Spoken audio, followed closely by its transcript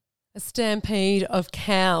A stampede of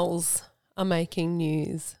cows are making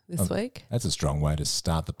news this week. That's a strong way to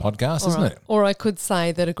start the podcast, isn't it? Or I could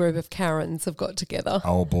say that a group of Karens have got together.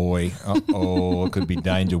 Oh, boy. It could be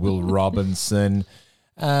danger. Will Robinson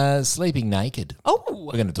sleeping naked. Oh.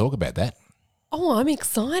 We're going to talk about that. Oh, I'm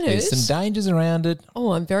excited. There's some dangers around it.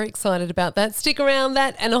 Oh, I'm very excited about that. Stick around,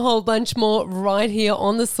 that and a whole bunch more right here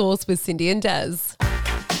on The Source with Cindy and Daz.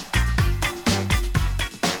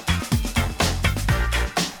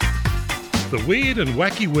 The weird and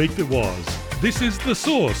wacky week that was. This is The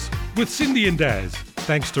Source with Cindy and Daz.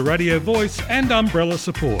 Thanks to Radio Voice and Umbrella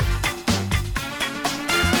support.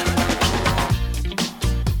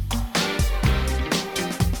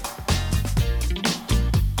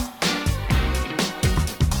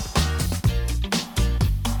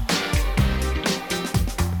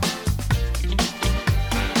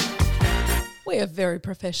 We are very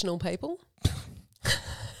professional people.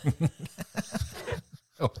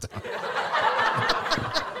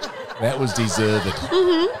 That was deserved.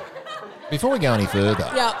 Mm-hmm. Before we go any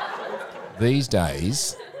further, these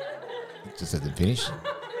days, just let them finish.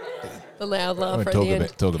 The loud laugh We'll at talk the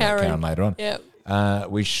end. about Karen later on. Yep.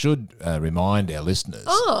 We should remind our listeners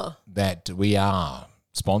that we are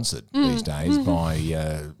sponsored these days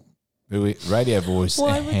by Radio Voice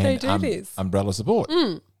Why would they and do this? Umbrella Support.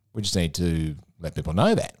 We just need to let people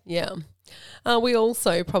know that. Yeah. We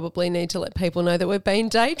also probably need to let people know that we've been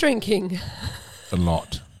day drinking. A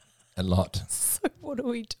lot. So what are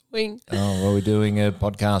we doing? Oh, well, we're doing a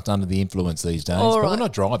podcast under the influence these days. All but right. we're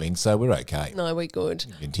not driving, so we're okay. No, we're good.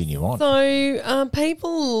 Continue on. So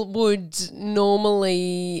people would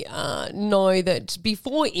normally know that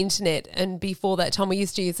before internet and before that time, we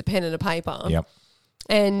used to use a pen and a paper. Yep.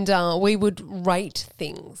 And we would rate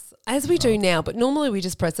things as we do now, but normally we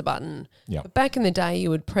just press a button. Yep. But back in the day, you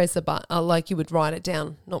would press a button, like you would write it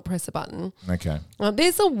down, not press a button. Okay.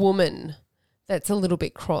 There's a woman that's a little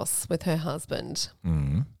bit cross with her husband.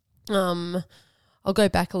 I'll go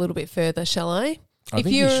back a little bit further, shall I? I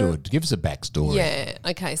think you should. Give us a backstory. Yeah.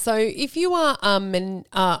 Okay. So if you are a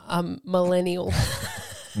millennial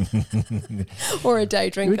or a day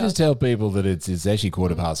drinker. Can we just tell people that it's actually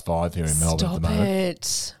 5:15 here in Melbourne at the moment?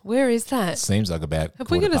 Stop it. Where is that? Seems like about Have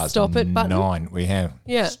we got a stop it button? 9. We have.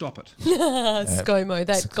 Yeah. Stop it. ScoMo,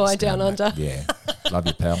 that guy down under. Yeah. Love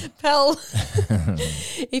you, pal. Pal,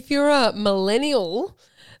 if you're a millennial,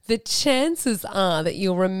 the chances are that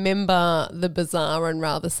you'll remember the bizarre and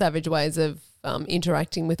rather savage ways of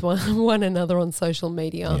interacting with one another on social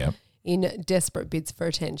media in desperate bids for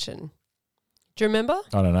attention. Do you remember?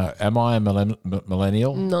 I don't know. Am I a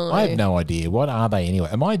millennial? No. I have no idea. What are they anyway?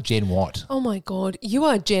 Am I Gen what? Oh my God, you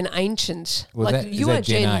are Gen Ancient. Well, you are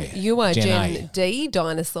Gen A? You are Gen A. D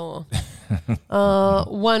dinosaur.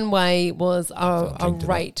 One way was a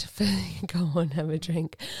rate for go on, have a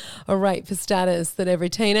drink. A rate for status that every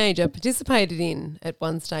teenager participated in at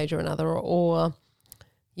one stage or another, or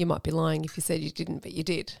you might be lying if you said you didn't, but you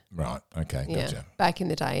did. Right. Okay. Gotcha. Yeah, back in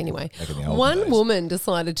the day anyway. Back in the old One days. woman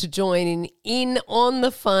decided to join in on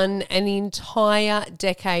the fun an entire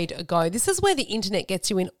decade ago. This is where the internet gets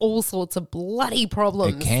you in all sorts of bloody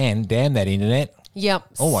problems. It can. Damn that internet. Yep.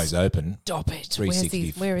 Always open. Stop it.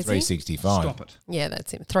 360, Where is he? 365. Stop it. Yeah,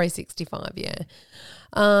 that's him. 365,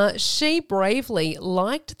 yeah. She bravely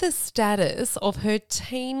liked the status of her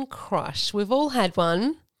teen crush. We've all had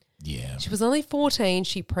one. Yeah. She was only 14.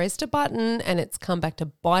 She pressed a button and it's come back to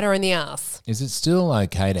bite her in the ass. Is it still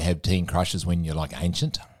okay to have teen crushes when you're like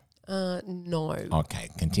ancient? No. Okay.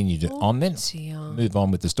 Continue on then. Dear. Move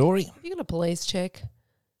on with the story. Have you got a police check?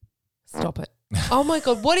 Stop it. Oh, my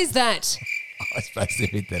God. What is that? I was supposed to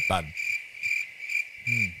hit that button.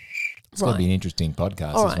 It's going to be an interesting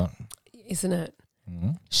podcast, All isn't right. it? Isn't it?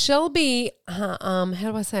 Mm-hmm. Shelby, how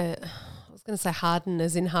do I say it? I was going to say Harden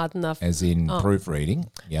as in hard enough. As in proofreading.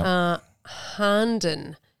 Yeah.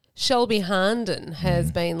 Harnden. Shelby Harnden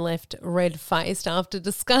has been left red-faced after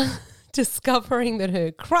discovering that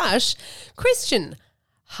her crush, Christian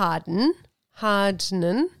Hardenen,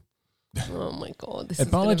 oh my God, this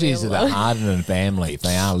Apologies is to going the Hardenen family if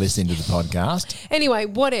they are listening to the podcast. Anyway,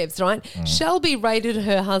 whatevs, right? Shelby rated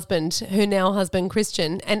her husband, her now husband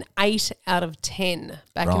Christian, an 8 out of 10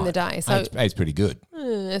 back in the day. So Eight's pretty good.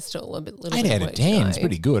 that's still a little 8 bit out of low 10 today. is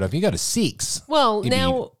pretty good. If you got a 6, Well, you'd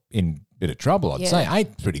now be in a bit of trouble, I'd Yeah. say.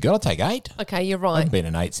 8's pretty good. I'll take 8. okay, you're I right. haven't been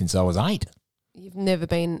an 8 since I was 8. You've never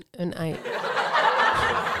been an 8.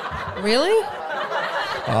 Really?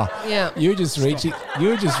 Yeah. You're just reaching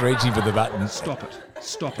for the button. Stop it.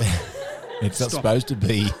 Stop it. It's not Stop supposed to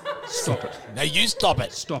be. Stop it. No, you stop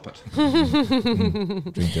it. Stop it.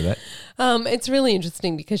 Drink to that. It's really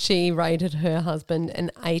interesting because she rated her husband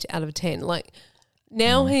an 8 out of 10. Like,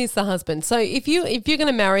 Now he's the husband. So if you're going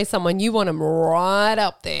to marry someone, you want him right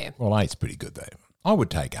up there. Well, 8's pretty good though. I would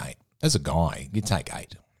take 8. As a guy, you'd take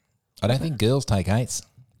 8. I don't think girls take 8s.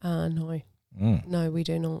 No. No, we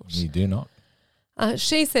do not. You do not?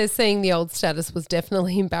 She says seeing the old status was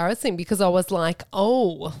definitely embarrassing because I was like,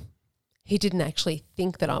 oh, he didn't actually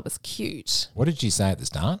think that I was cute. What did she say at the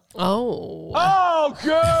start? Oh. Oh,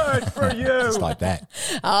 good for you. It's like that.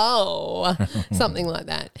 Oh, something like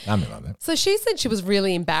that. Something like that. So she said she was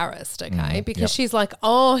really embarrassed, okay, because yep. she's like,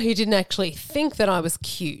 oh, he didn't actually think that I was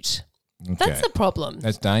cute. Okay. That's a problem.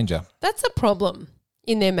 That's danger. That's a problem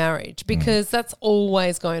in their marriage because that's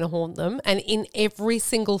always going to haunt them. And in every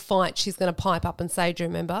single fight, she's going to pipe up and say, do you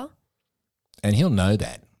remember? And he'll know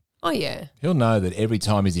that. Oh, yeah. He'll know that every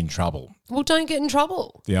time he's in trouble. Well, don't get in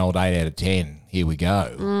trouble. The old 8 out of 10. Here we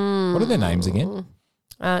go. What are their names again?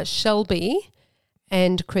 Shelby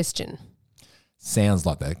and Christian. Sounds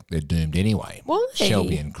like they're doomed anyway. Why?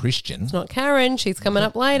 Shelby and Christian. It's not Karen. She's coming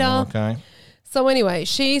up later. Okay. So anyway,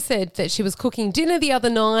 she said that she was cooking dinner the other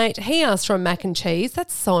night. He asked for a mac and cheese.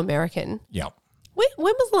 That's so American. Yep. When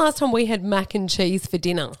was the last time we had mac and cheese for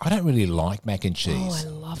dinner? I don't really like mac and Oh, cheese. I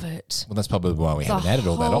love it. Well, that's probably why we haven't had it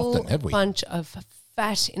all that often, have we? Bunch of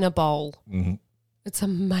fat in a bowl. Mm-hmm. It's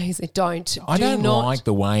amazing. I don't like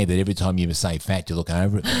the way that every time you say fat, you look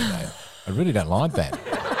over at me, though. I really don't like that.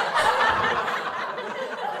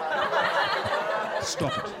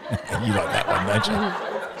 Stop it. You like that one, don't you?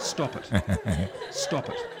 Stop it. Stop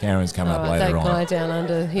it. Karen's coming up later that on. guy down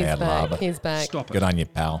under his Yeah, back. love it. His back. Stop it. Good on you,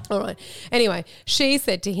 pal. All right. Anyway, she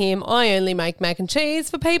said to him, I only make mac and cheese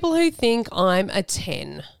for people who think I'm a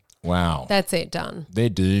 10. Wow. That's it, done. They're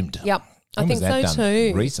doomed. Yep. When I think was that so done?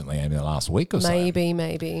 too. Recently, maybe the last week or so. Maybe.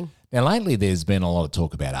 Now, lately, there's been a lot of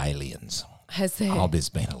talk about aliens. Has there? Oh, there's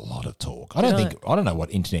been a lot of talk. I don't know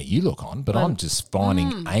what internet you look on, but I'm just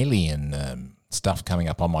finding alien stuff coming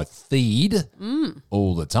up on my feed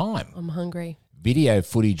all the time. I'm hungry. Video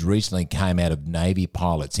footage recently came out of Navy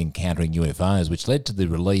pilots encountering UFOs, which led to the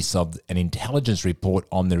release of an intelligence report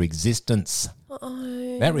on their existence.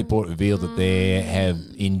 That report revealed that there have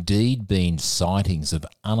indeed been sightings of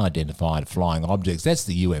unidentified flying objects. That's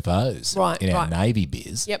the UFOs in our Navy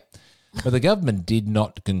biz. Yep. But the government did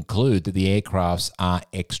not conclude that the aircrafts are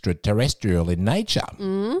extraterrestrial in nature.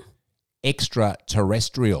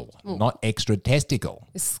 Extraterrestrial, not extra-testicle.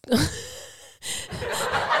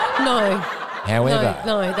 No. However,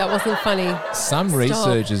 No, that wasn't funny. some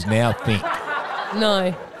researchers now think...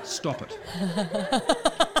 No. Stop it.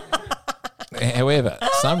 However,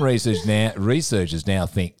 some researchers now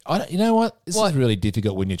think, you know what? This is really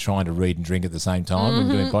difficult when you're trying to read and drink at the same time when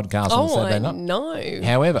doing podcasts on Saturday night. No.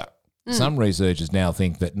 However, some researchers now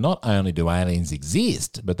think that not only do aliens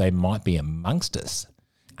exist, but they might be amongst us.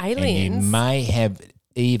 Aliens? And you may have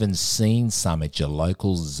even seen some at your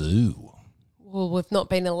local zoo. Well, we've not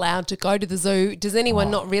been allowed to go to the zoo. Does anyone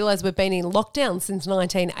not realise we've been in lockdown since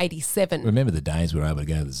 1987? Remember the days we were able to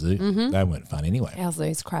go to the zoo? They weren't fun anyway. Our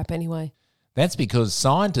zoo's crap anyway. That's because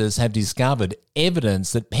scientists have discovered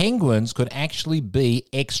evidence that penguins could actually be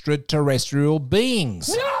extraterrestrial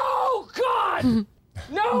beings. No, God!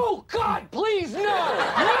 No, God, please, no!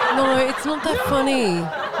 No, it's not that funny.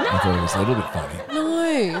 I thought it was a little bit funny.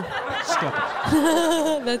 No. Stop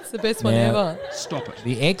it. That's the best one Now- ever. Stop it.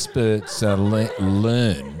 The experts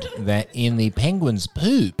learned that in the penguin's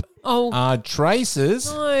poop are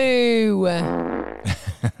traces... No.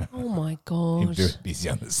 Oh, my You're God. very busy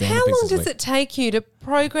on the sound How long pieces, does Lee. it take you to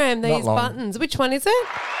program these long. buttons? Which one is it?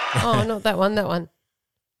 Oh, not that one, that one.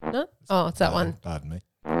 No? Oh, it's that one. Pardon me.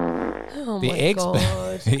 Oh, The my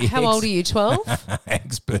God. the How old are you, 12?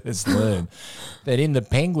 Experts learn that in the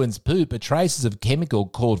penguin's poop are traces of chemical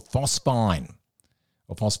called phosphine.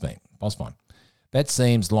 That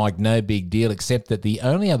seems like no big deal, except that the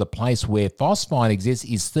only other place where phosphine exists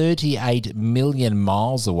is 38 million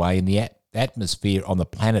miles away in the atmosphere on the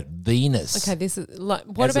planet Venus. Okay, this is like,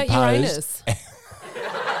 what As about opposed- Uranus?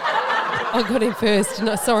 I got in first.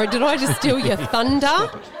 No, sorry, did I just steal your thunder?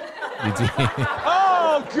 You did.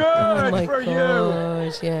 Oh, good Oh my for you.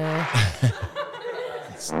 God, yeah.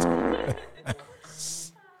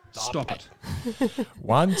 Stop it.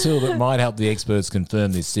 One tool that might help the experts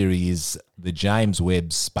confirm this theory is the James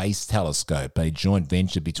Webb Space Telescope, a joint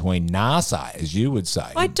venture between NASA, as you would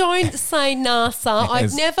say. I don't say NASA.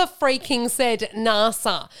 I've Yes. never freaking said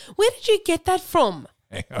NASA. Where did you get that from?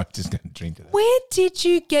 I'm just going to drink to that. Where did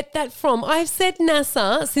you get that from? I've said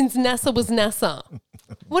NASA since NASA was NASA.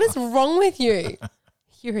 What is wrong with you?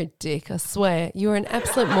 You're a dick, I swear. You're an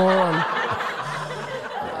absolute moron.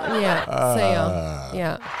 Yeah, see ya.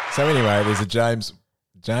 Yeah. So anyway, there's a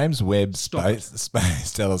James Webb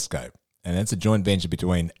Space Telescope. and that's a joint venture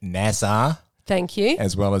between NASA Thank you.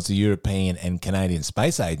 as well as the European and Canadian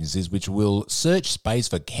space agencies, which will search space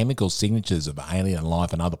for chemical signatures of alien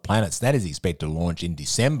life on other planets. That is expected to launch in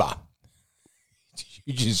December.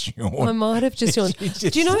 You just yawned. I might have just yawned.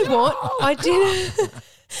 Do you know what? I did.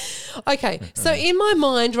 Okay, so in my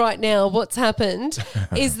mind right now, what's happened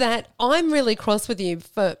is that I'm really cross with you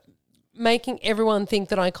for making everyone think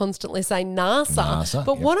that I constantly say NASA.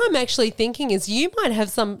 But what I'm actually thinking is you might have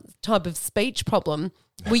some type of speech problem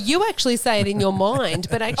where you actually say it in your mind,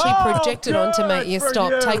 but actually project it on to make you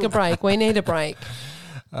stop. Take a break. We need a break.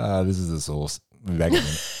 This is the source. We'll be back in a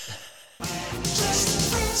minute.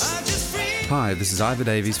 Hi, this is Ivor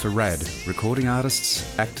Davies for RAD, recording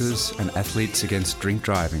artists, actors and athletes against drink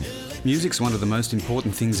driving. Music's one of the most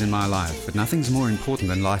important things in my life, but nothing's more important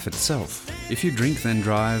than life itself. If you drink then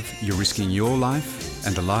drive, you're risking your life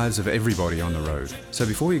and the lives of everybody on the road. So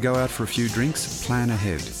before you go out for a few drinks, plan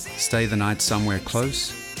ahead. Stay the night somewhere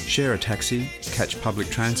close, share a taxi, catch public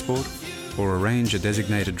transport, or arrange a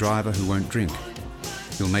designated driver who won't drink.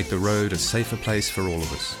 You'll make the road a safer place for all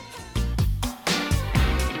of us.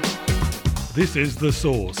 This is The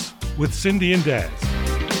Source with Cindy and Daz.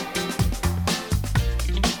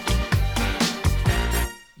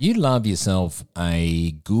 You love yourself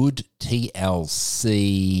a good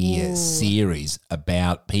TLC series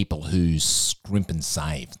about people who scrimp and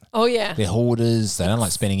save. Oh, yeah. They're hoarders. They don't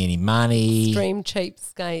like spending any money. Extreme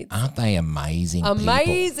cheapskates. Aren't they amazing people?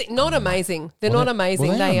 Amazing. Not amazing. They're not amazing.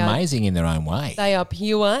 Well, they are are amazing in their own way. They are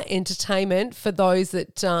pure entertainment for those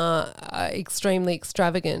that are extremely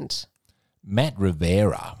extravagant. Matt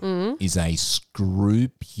Rivera is a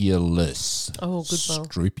scrupulous. Oh, good well.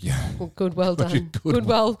 Scrupulous. Good well done. Good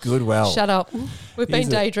well. Shut up. We've been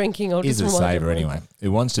day drinking. I'll He's just a remind saver everyone. anyway,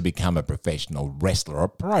 who wants to become a professional wrestler or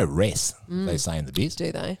pro-res, they say in the biz.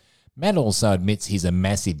 Do they? Matt also admits he's a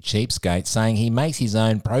massive cheapskate, saying he makes his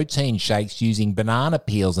own protein shakes using banana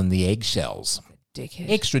peels and the eggshells. Dickhead.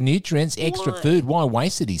 Extra nutrients, extra food. Why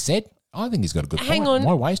waste it, he said. I think he's got a good Hang point. on.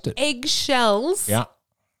 Why waste it? Eggshells? Yeah.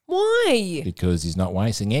 Why? Because he's not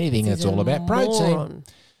wasting anything. He's It's a all about protein. moron.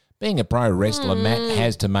 Being a pro wrestler, Matt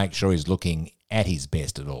has to make sure he's looking at his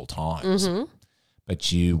best at all times.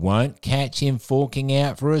 But you won't catch him forking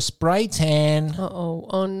out for a spray tan. Uh-oh.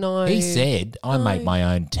 Oh, no. He said, I make my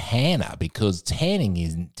own tanner because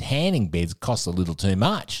tanning beds cost a little too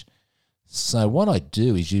much. So what I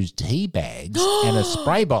do is use tea bags and a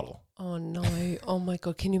spray bottle. Oh, no. Oh, my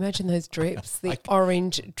God. Can you imagine those drips? The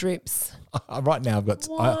orange drips. Right now I've got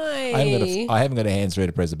Why? I haven't got a hands free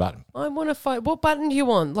to press a button. I want to fight. What button do you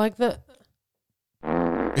want? Like the...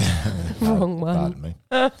 Wrong one. Pardon me.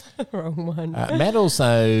 Wrong one. Matt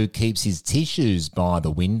also keeps his tissues by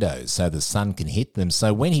the windows so the sun can hit them.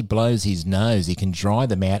 So when he blows his nose, he can dry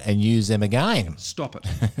them out and use them again. Stop it.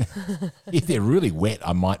 If they're really wet,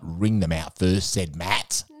 I might wring them out first, said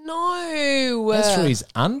Matt. No. As for his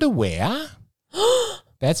underwear,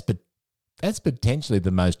 that's potentially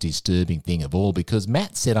the most disturbing thing of all because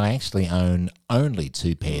Matt said I actually own only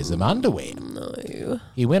 2 pairs of underwear. No.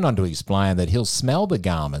 He went on to explain that he'll smell the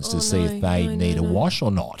garments to see if they need a wash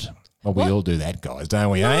or not. Well, we all do that, guys, don't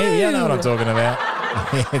we? Hey, you know what I'm talking about.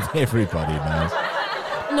 Everybody knows.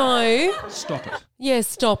 No. Stop it. Yeah,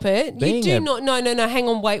 stop it. Being You do a- not. No. Hang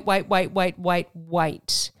on. Wait.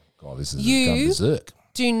 God, this is You- gone berserk.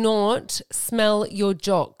 Do not smell your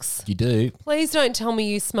jocks. You do. Please don't tell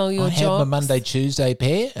me you smell your I jocks. have my Monday, Tuesday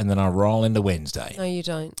pair, and then I roll into Wednesday. No, you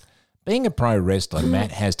don't. Being a pro wrestler,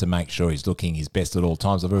 Matt has to make sure he's looking his best at all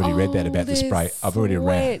times. I've already read that about the spray. there's I've already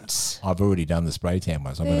sweat. I've already done the spray tan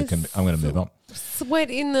once. I'm going to move on.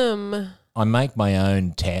 Sweat in them. I make my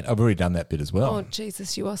own tan. I've already done that bit as well. Oh,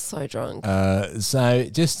 Jesus, you are so drunk. So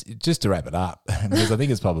just to wrap it up, because I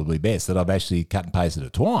think it's probably best that I've actually cut and pasted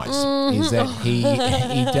it twice, is that he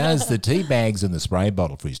does the tea bags and the spray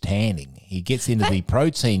bottle for his tanning. He gets into the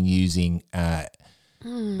protein using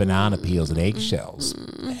banana peels and eggshells.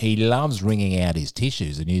 He loves wringing out his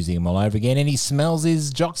tissues and using them all over again, and he smells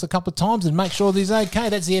his jocks a couple of times and makes sure that he's okay.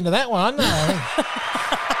 That's the end of that one.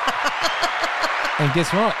 And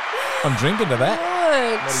guess what? I'm drinking to that.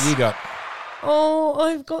 What have you got? Oh,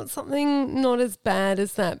 I've got something not as bad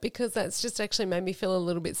as that because that's just actually made me feel a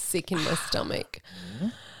little bit sick in my stomach.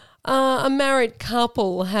 A married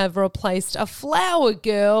couple have replaced a flower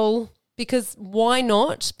girl because why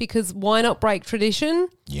not? Because why not break tradition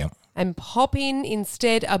Yep. and pop in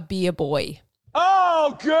instead a beer boy?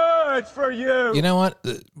 Oh, good for you. You know what?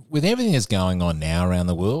 With everything that's going on now around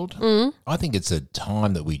the world, I think it's a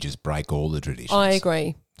time that we just break all the traditions. I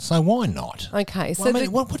agree. So why not? Okay, so Well, I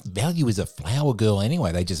mean, what value is a flower girl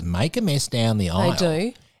anyway? They just make a mess down the aisle.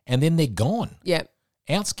 do. And then they're gone. Yep.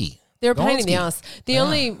 Outski. They're a pain in the Gonski. ass. The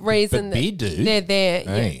only reason but Beer Dude, they're there,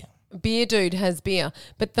 hey. Beer Dude has beer,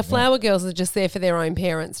 but the Flower Girls are just there for their own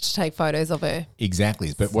parents to take photos of her.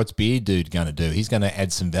 Exactly. But what's Beer Dude going to do? He's going to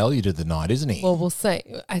add some value to the night, isn't he? Well, we'll see.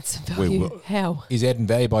 Add some value. How? He's adding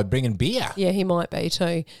value by bringing beer. Yeah, he might be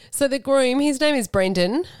too. So the groom, his name is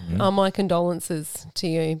Brendan. My condolences to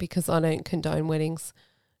you because I don't condone weddings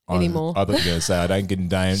anymore. I thought you were going to say I don't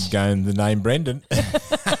condone the name Brendan.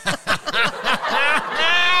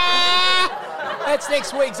 That's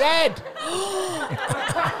next week's ad.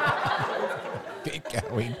 Get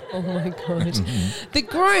going. Oh my God. The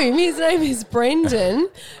groom, his name is Brendan,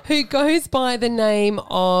 who goes by the name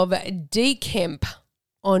of D-Kemp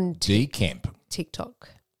on D-Kemp. TikTok.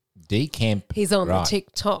 D-Kemp. He's on right. the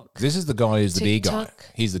TikTok. This is the guy who's the beer guy. TikTok.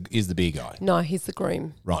 He's the beer guy. No, he's the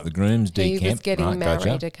groom. Right, the groom's D-Kemp. He was getting married,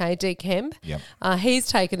 gotcha. okay, D-Kemp. Yep. He's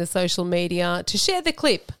taken to social media to share the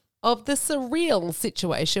clip of the surreal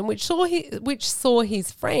situation which saw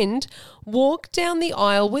his friend walk down the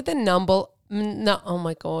aisle with a number. No, oh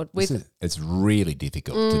my God! It's really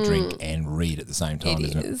difficult to drink and read at the same time,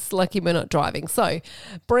 isn't it? It is. Lucky we're not driving. So,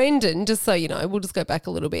 Brendan, just so you know, we'll just go back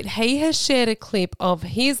a little bit. He has shared a clip of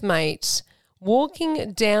his mate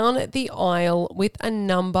walking down the aisle with a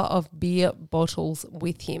number of beer bottles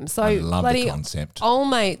with him. So, I love bloody the concept. old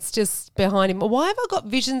mates just behind him. Why have I got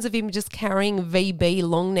visions of him just carrying VB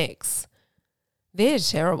long necks? They're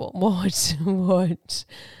terrible. What?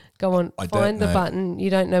 Go on, I don't find the know. button.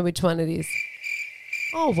 You don't know which one it is.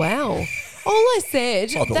 Oh, wow. All I said,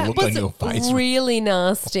 Oh, the that look on was your face. really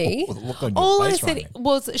nasty. Oh, the look on your All I face said right now.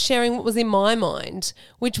 was sharing what was in my mind,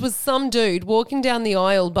 which was some dude walking down the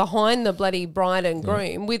aisle behind the bloody bride and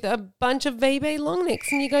groom with a bunch of VB long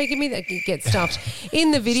necks. And you go, give me that, you get stuffed. In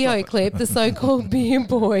the video clip, the so-called beer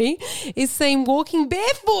boy is seen walking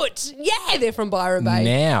barefoot. Yeah, they're from Byron Bay.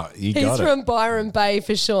 Now you He's got it. from Byron Bay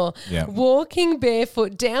for sure. Yeah. Walking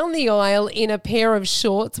barefoot down the aisle in a pair of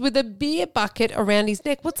shorts with a beer bucket around his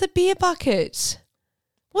neck. What's a beer bucket?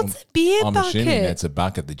 What's a beer I'm bucket? assuming that's a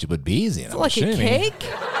bucket that you put beers in. It's like a keg?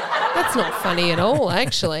 That's not funny at all,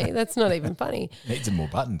 actually. That's not even funny. Needs some more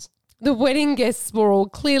buttons. The wedding guests were all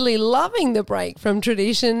clearly loving the break from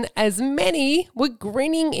tradition, as many were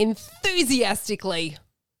grinning enthusiastically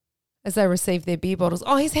as they received their beer bottles.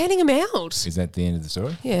 Oh, he's handing them out. Is that the end of the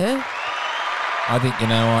story? Yeah. I think, you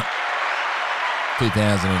know what?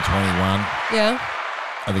 2021, Yeah.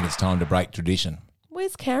 I think it's time to break tradition.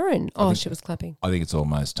 Where's Karen? Oh, she was clapping. I think it's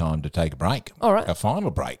almost time to take a break. All right. A final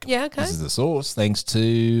break. Yeah, okay. This is The Source, thanks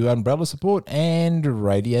to Umbrella Support and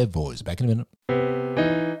Radio Voice. Back in a minute.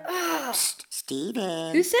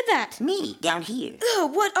 Steven. Who said that? Me, down here.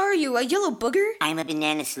 Ugh, what are you, a yellow booger? I'm a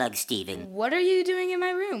banana slug, Steven. What are you doing in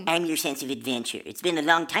my room? I'm your sense of adventure. It's been a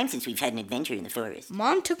long time since we've had an adventure in the forest.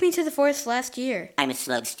 Mom took me to the forest last year. I'm a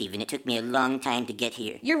slug, Steven. It took me a long time to get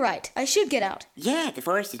here. You're right. I should get out. Yeah, the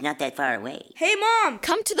forest is not that far away. Hey, Mom!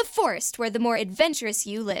 Come to the forest where the more adventurous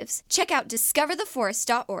you lives. Check out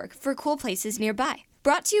discovertheforest.org for cool places nearby.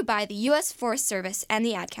 Brought to you by the U.S. Forest Service and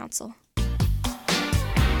the Ad Council.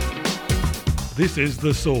 This is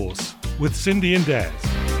The Source with Cindy and Daz.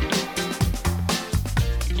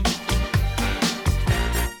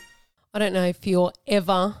 I don't know if you're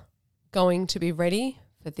ever going to be ready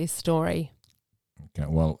for this story. Okay,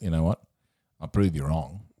 well, you know what? I'll prove you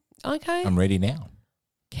wrong. Okay. I'm ready now.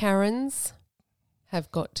 Karens have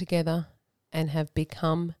got together and have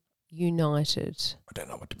become united. I don't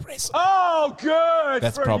know what to press. Oh, good.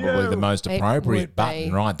 That's for probably you. the most It appropriate would button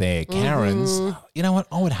be. right there. Karens. You know what?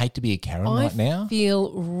 I would hate to be a Karen right I now.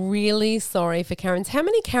 feel really sorry for Karens. How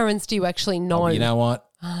many Karens do you actually know? Oh, you know what?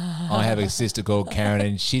 I have a sister called Karen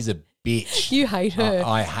and she's a bitch. You hate her.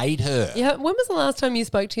 I hate her. Yeah. When was the last time you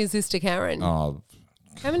spoke to your sister Karen? Oh,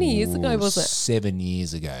 How many years ago was it? 7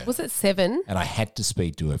 years ago. Was it 7? And I had to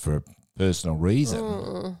speak to her for a personal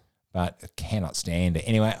reason. But I cannot stand it.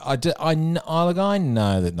 Anyway, I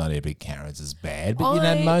know that not every Karen's is bad, but you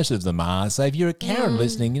know, most of them are. So if you're a Karen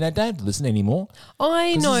listening, you know, don't listen anymore.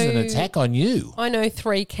 I 'Cause know. This is an attack on you. I know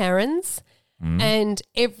 3 Karens, and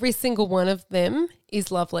every single one of them is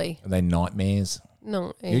lovely. Are they nightmares?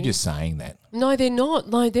 No, You're just saying that. no, they're not.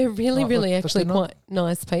 No, they're really, Oh, really look, actually they're not. quite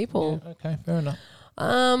nice people. Okay, fair enough.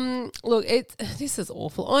 Look, this is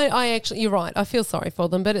awful. I actually, you're right. I feel sorry for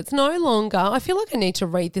them, but it's no longer. I feel like I need to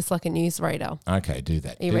read this like a newsreader. Okay, do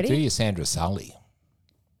that. Are you do, ready? Do your Sandra Sully.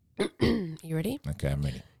 You ready? Okay, I'm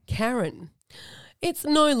ready. Karen. It's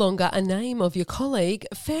no longer a name of your colleague,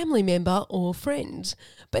 family member, or friend,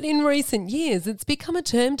 but in recent years it's become a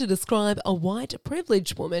term to describe a white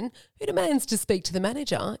privileged woman who demands to speak to the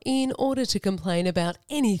manager in order to complain about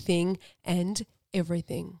anything and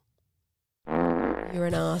everything. You're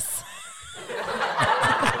an ass.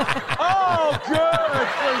 Oh, good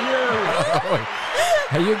for you.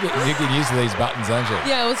 Hey, you're getting used to these buttons, aren't you?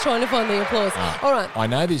 Yeah, I was trying to find the applause. All right. I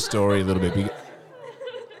know this story a little bit.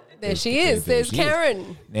 There she is. There There's she is.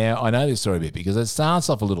 Karen. Now, I know this story a bit because it starts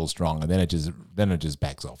off a little strong and then it just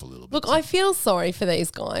backs off a little bit. Look, I feel sorry for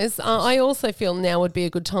these guys. I also feel now would be a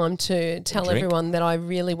good time to tell everyone that I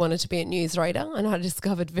really wanted to be a newsreader, and I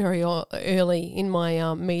discovered very early in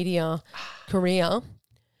my media career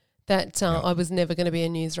that I was never going to be a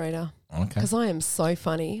newsreader. Okay. Because I am so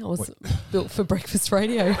funny. I was built for breakfast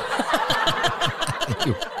radio.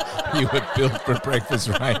 You were built for breakfast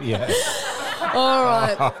radio. All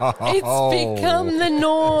right. It's become the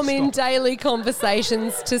norm in daily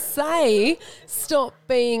conversations to say, stop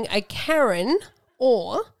being a Karen,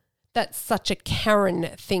 or that's such a Karen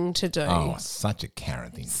thing to do. Oh, such a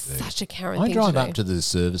Karen thing to do. Such a Karen thing to do. I drive up to the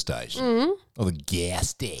service station, or the gas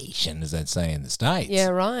station, as they'd say in the States. Yeah,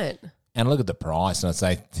 right. And I look at the price and I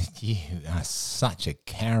say, you are such a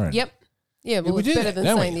Karen. Yep. Yeah, well, we it's do better that, than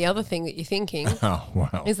don't saying we? the other thing that you're thinking. Oh,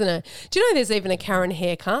 wow. Isn't it? Do you know there's even a Karen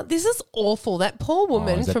haircut? This is awful. That poor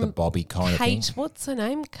woman is that from the Bobby kind Kate, of thing? what's her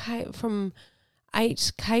name? Kate from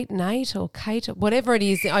Kate and 8 or Kate, whatever it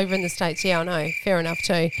is over in the States. Yeah, I know. Fair enough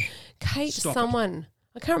too. Kate someone.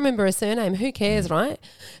 I can't remember her surname. Who cares, right?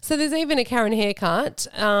 So there's even a Karen haircut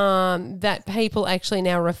that people actually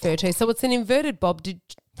now refer to. So it's an inverted bob.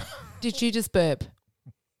 Did you just burp?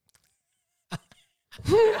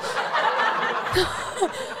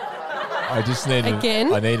 I just needed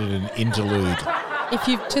Again? I needed an interlude. If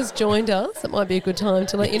you've just joined us, it might be a good time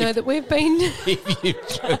to let you know that we've been. If you've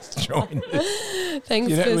just joined us.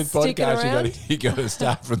 Thanks You know, for with sticking podcasts, around. you got to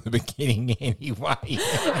start from the beginning anyway.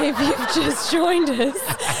 If you've just joined us,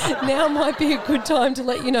 now might be a good time to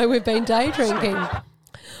let you know we've been day drinking.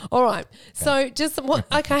 All right. So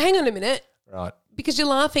okay, hang on a minute. Right. Because you're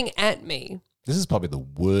laughing at me. This is probably the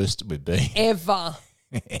worst we've been. Ever.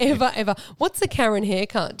 Ever. What's a Karen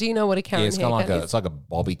haircut? Do you know what a Karen Yeah, it's kind haircut of like is? it's like a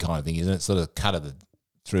bobby kind of thing, isn't it? Sort of cut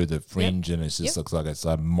through the fringe, and it just looks like it's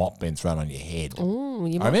a mop being thrown on your head. Ooh,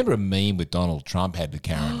 I remember a meme with Donald Trump had the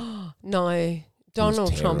Karen. No. Donald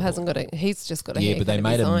Trump terrible. hasn't got he's just got a Yeah, haircut. but they of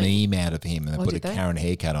made his a own. meme out of him and they Oh, put a did they? Karen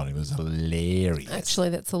haircut on him. It was hilarious. Actually,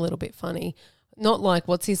 that's a little bit funny. Not like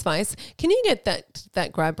what's his face. Can you get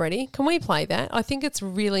that grab ready? Can we play that? I think it's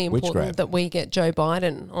really Which important grab? that we get Joe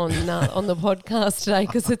Biden on the podcast today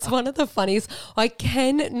because it's one of the funniest. I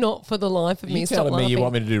cannot for the life of Are me you stop telling me laughing. you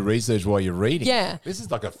want me to do research while you're reading? Yeah. This is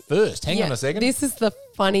like a first. Hang on a second. This is the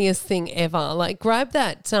funniest thing ever. Like grab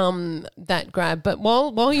that grab, but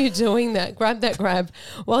while you're doing that, grab that grab.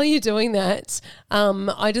 While you're doing that,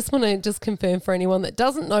 I just want to just confirm for anyone that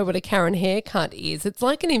doesn't know what a Karen haircut is. It's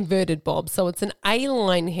like an inverted bob, so it's an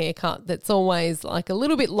A-line haircut that's always like a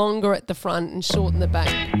little bit longer at the front and short in the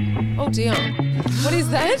back. Oh dear. What is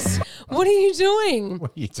that? What are you doing?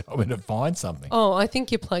 Well, you told me to find something. Oh, I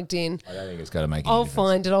think you're plugged in. I don't think it's going to make any I'll difference.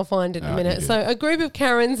 find it in a Oh, minute. you do. So a group of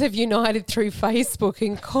Karens have united through Facebook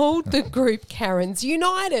and called the group Karens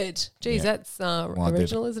United. Geez, that's Well,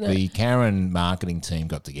 original, isn't it? The Karen marketing team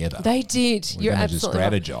got together. They did. We're You're gonna just absolutely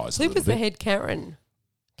right. strategise a Who little was the bit. head Karen?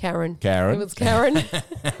 Karen. Karen? It was Karen.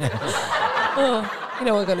 Oh, you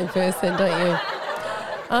know I got him first then, don't you?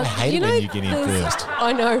 I hate it when you get in there's- first.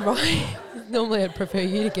 I know, right? Normally I'd prefer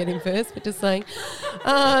you to get in first, but just saying.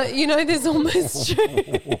 There's almost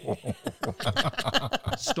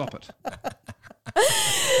Stop it.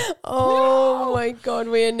 Oh my God,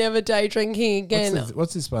 we are never day drinking again.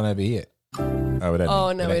 What's this one over here? Oh, we don't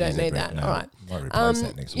Oh, need, no, we don't use need drink. that. No, All right. Might replace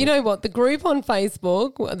that next week. You know what? The group on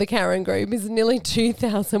Facebook, the Karen group, is nearly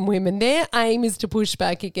 2,000 women. Their aim is to push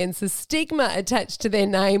back against the stigma attached to their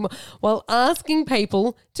name while asking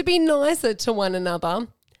people to be nicer to one another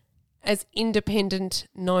as independent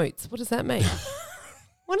notes. What does that mean?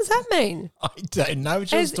 What does that mean? I don't know.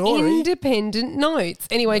 It's your As story. independent notes.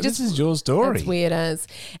 Anyway, This is your story. That's weird as.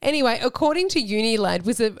 Anyway, according to Unilad,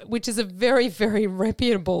 which is a very, very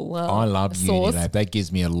reputable I love source. Unilab. That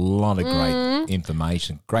gives me a lot of great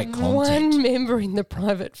information, great content. One member in the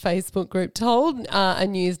private Facebook group told a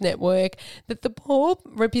news network that the poor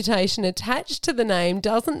reputation attached to the name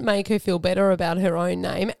doesn't make her feel better about her own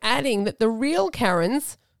name, adding that the real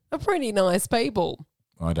Karens are pretty nice people.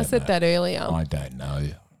 I I said that earlier. I don't know.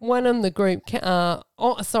 One on the group, on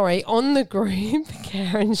the group,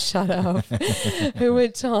 Karen, shut up, who were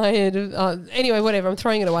tired of, anyway, whatever, I'm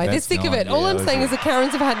throwing it away. They're That's sick of not- it. All yeah, I'm that's saying it. is the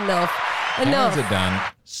Karens have had enough. How's it done?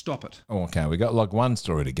 Stop it. Oh, okay, we got like one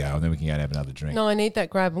story to go and then we can go and have another drink. No, I need that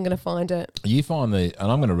grab. I'm going to find it. You find and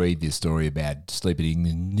I'm going to read this story about sleeping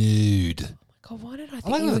nude. God, why did I like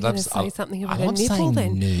think you were that going to that's- say something about I a love nipple saying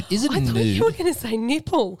then? nude. Is it I thought nude? you were going to say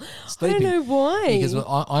nipple. Sleeping. I don't know why. Because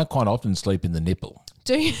I quite often sleep in the nipple.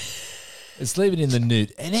 Do you? Sleeping in the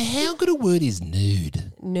nude. And how good a word is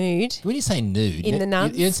nude? Nude. When you say nude, In the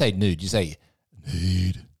nuts? you don't say nude, you say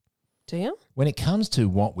nude. Do you? When it comes to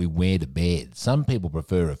what we wear to bed, some people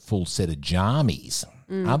prefer a full set of jammies.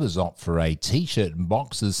 Others opt for a T-shirt and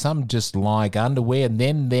boxers. Some just like underwear. And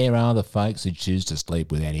then there are the folks who choose to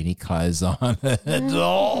sleep without any clothes on.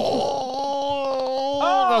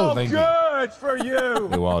 Oh, thank you. Good for you.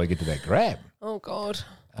 A while to get to that grab. Oh, God.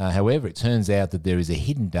 However, it turns out that there is a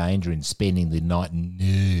hidden danger in spending the night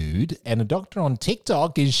nude, and a doctor on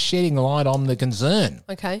TikTok is shedding light on the concern.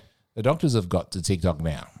 Okay. The doctors have got to TikTok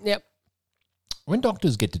now. Yep. When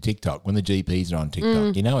doctors get to TikTok, when the GPs are on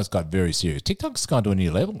TikTok, you know it's got very serious. TikTok's gone to a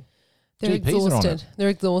new level. They're GPs are on exhausted. it. They're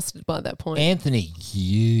exhausted by that point. Anthony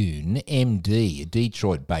Yoon, MD, a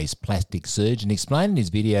Detroit-based plastic surgeon, explained in his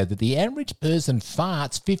video that the average person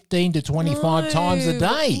farts 15 to 25 times a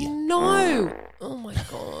day. No. Oh, my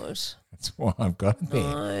God. That's why I've got it there.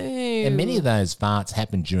 No. And many of those farts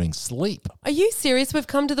happen during sleep. Are you serious? We've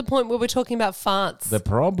come to the point where we're talking about farts. The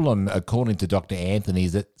problem, according to Dr. Anthony,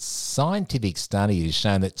 is that scientific study has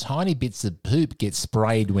shown that tiny bits of poop get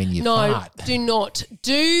sprayed when you no, fart. do not.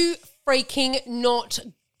 Do freaking not.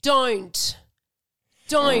 Don't.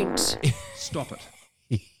 Don't. Stop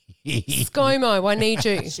it. ScoMo, I need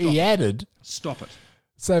you. He added, Stop it.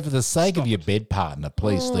 so for the sake of your bed partner,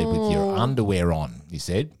 please sleep with your underwear on, he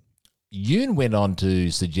said. Yoon went on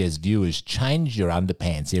to suggest viewers change your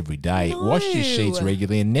underpants every day, wash your sheets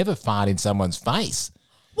regularly, and never fart in someone's face.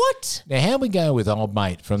 What? Now, how we go with old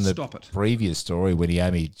mate from the Stop it. previous story when he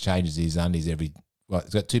only changes his undies every... Well,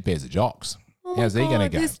 he's got 2 pairs of jocks. Oh How's my he going to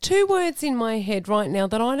God, go? There's 2 words in my head right now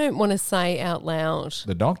that I don't want to say out loud.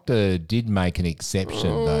 The doctor did make an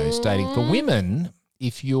exception, though, stating for women,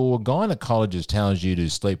 if your gynecologist tells you to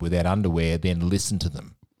sleep without underwear, then listen to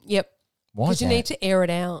them. Yep. Why is Because you that? need to air it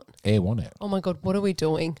out. Air what out? Oh my God, what are we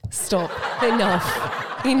doing? Stop.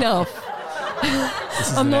 Enough. Enough.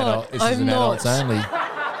 This is I'm an not. adult. This is I'm an adults not. only.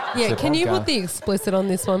 Yeah, a can you podcast. put the explicit on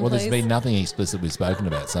this one, Well, please? there's been nothing explicit we've spoken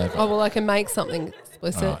about so far. Oh, well, I can make something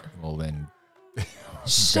explicit. All right, well then.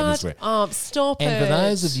 Shut swear. up. Stop And it. for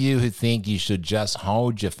those of you who think you should just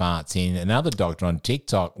hold your farts in, another doctor on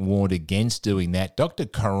TikTok warned against doing that. Dr.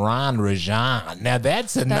 Karan Rajan. Now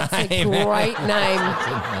that's a That's a name. great name. That's a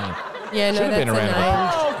name. Yeah, no, Should have been that's a around. name.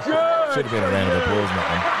 Oh, good. Should have been a round of applause on that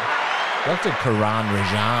one. Dr. Karan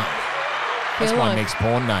Rajan. That's Feel my like- next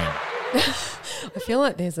porn name. I feel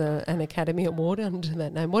like there's an Academy Award under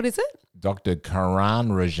that name. What is it? Dr. Karan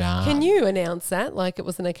Rajan. Can you announce that like it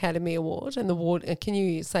was an Academy Award? And the award, can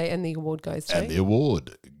you say, and the award goes to? And the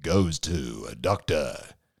award goes to Dr.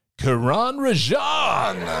 Karan Rajan.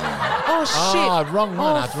 Oh, shit. Ah, wrong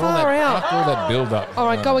one. Oh, after all far out. after all that build-up. All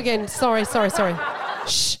right, go again. Sorry.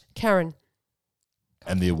 Shh, Karen.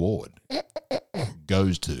 And the award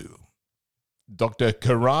goes to Dr.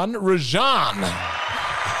 Karan Rajan.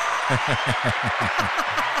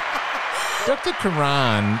 Dr.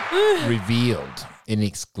 Karan revealed an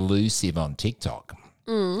exclusive on TikTok.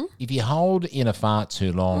 If you hold in a fart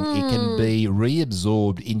too long, it can be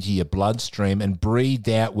reabsorbed into your bloodstream and breathed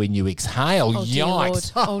out when you exhale. Oh, dear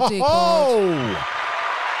Yikes. Lord. Oh, dear God.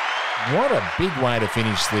 What a big way to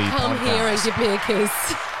finish the Come podcast. here and give me a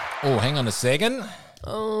kiss. Oh, hang on a second.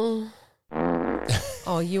 Oh,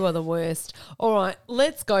 you are the worst. All right,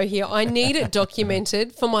 let's go here. I need it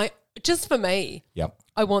documented for me. Yep.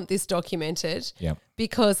 I want this documented. Yep.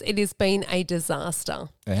 Because it has been a disaster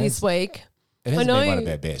It this has. week. It hasn't I been know one of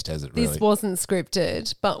our best, has it, really? This wasn't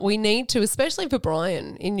scripted, but we need to, especially for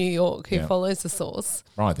Brian in New York who Yeah. follows the source.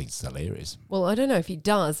 I think it's hilarious. Well, I don't know if he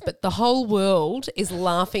does, but the whole world is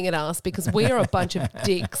laughing at us because we're a bunch of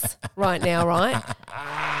dicks right now, right?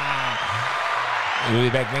 We'll be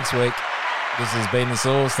back next week. This has been The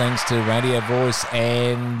Source, thanks to Radio Voice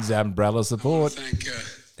and Umbrella Support. Thank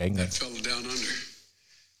Thank you. that fellow down under.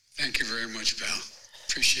 Thank you very much, pal.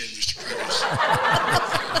 Appreciate it, Mr. Prentice.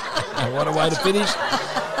 What a way to finish.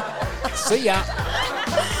 See ya.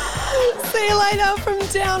 See you later from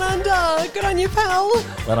Down Under. Good on you, pal.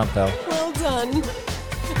 Well done, pal. Well done.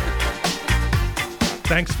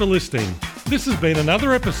 Thanks for listening. This has been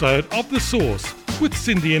another episode of The Source with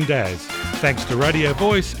Cindy and Daz. Thanks to Radio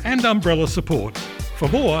Voice and Umbrella Support. For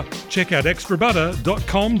more, check out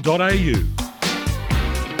extrabutter.com.au.